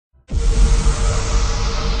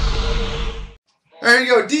There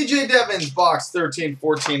you go, djdevon's box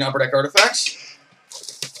 13-14 Upper Deck Artifacts.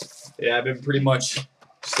 Yeah, I've been pretty much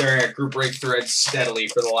staring at group break threads steadily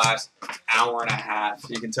for the last hour and a half.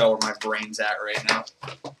 You can tell where my brain's at right now.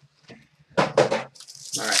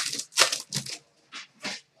 Alright.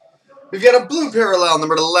 We've got a blue parallel,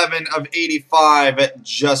 number 11 of 85 at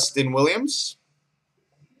Justin Williams.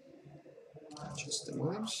 Justin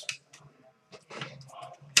Williams.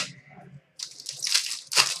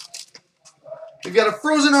 We've got a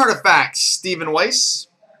frozen artifact, Stephen Weiss.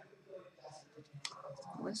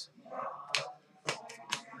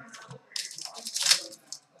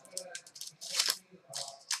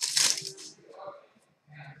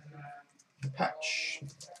 Patch.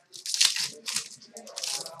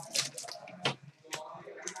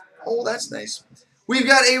 Oh, that's nice. We've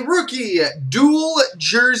got a rookie dual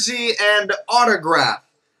jersey and autograph.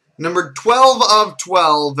 Number 12 of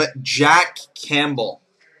 12, Jack Campbell.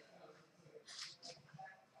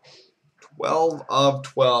 12 of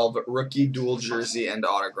 12, rookie dual jersey and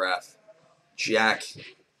autograph, Jack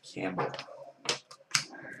Campbell.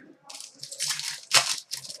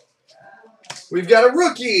 We've got a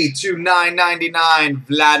rookie to 9.99,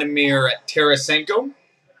 Vladimir Tarasenko.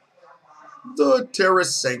 The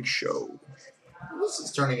Tarasenko. This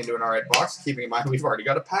is turning into an alright box, keeping in mind we've already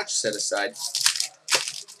got a patch set aside.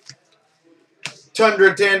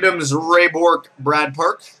 Tundra Tandems, Ray Bork, Brad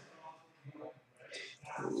Park.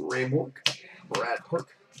 Ray Bork, Brad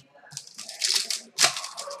Park.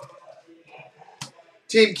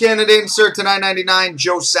 Team Canada insert to 9.99,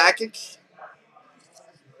 Joe Sakic.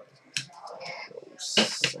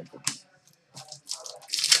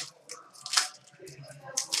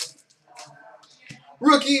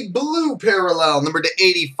 Rookie blue parallel, number to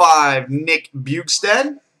 85, Nick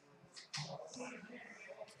Bjugstad.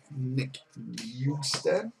 Nick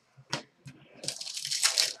Bjugstad.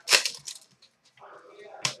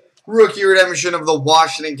 Rookie redemption of the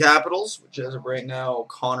Washington Capitals, which as of right now,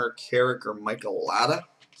 Connor Carrick or Michael Latta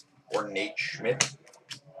or Nate Schmidt.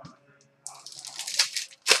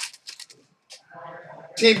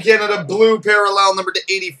 Team Canada blue parallel, number to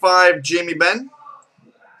 85, Jamie Benn.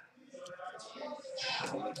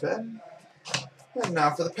 And now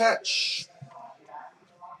for the patch.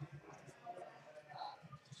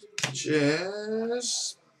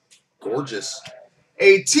 Just gorgeous.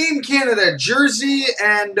 A Team Canada jersey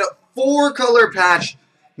and 4-color patch,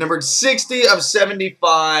 numbered 60 of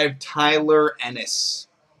 75, Tyler Ennis.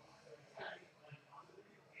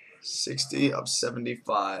 60 of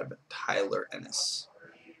 75, Tyler Ennis.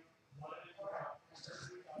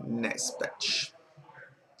 Nice patch.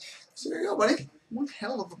 So there you go, buddy. One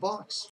hell of a box.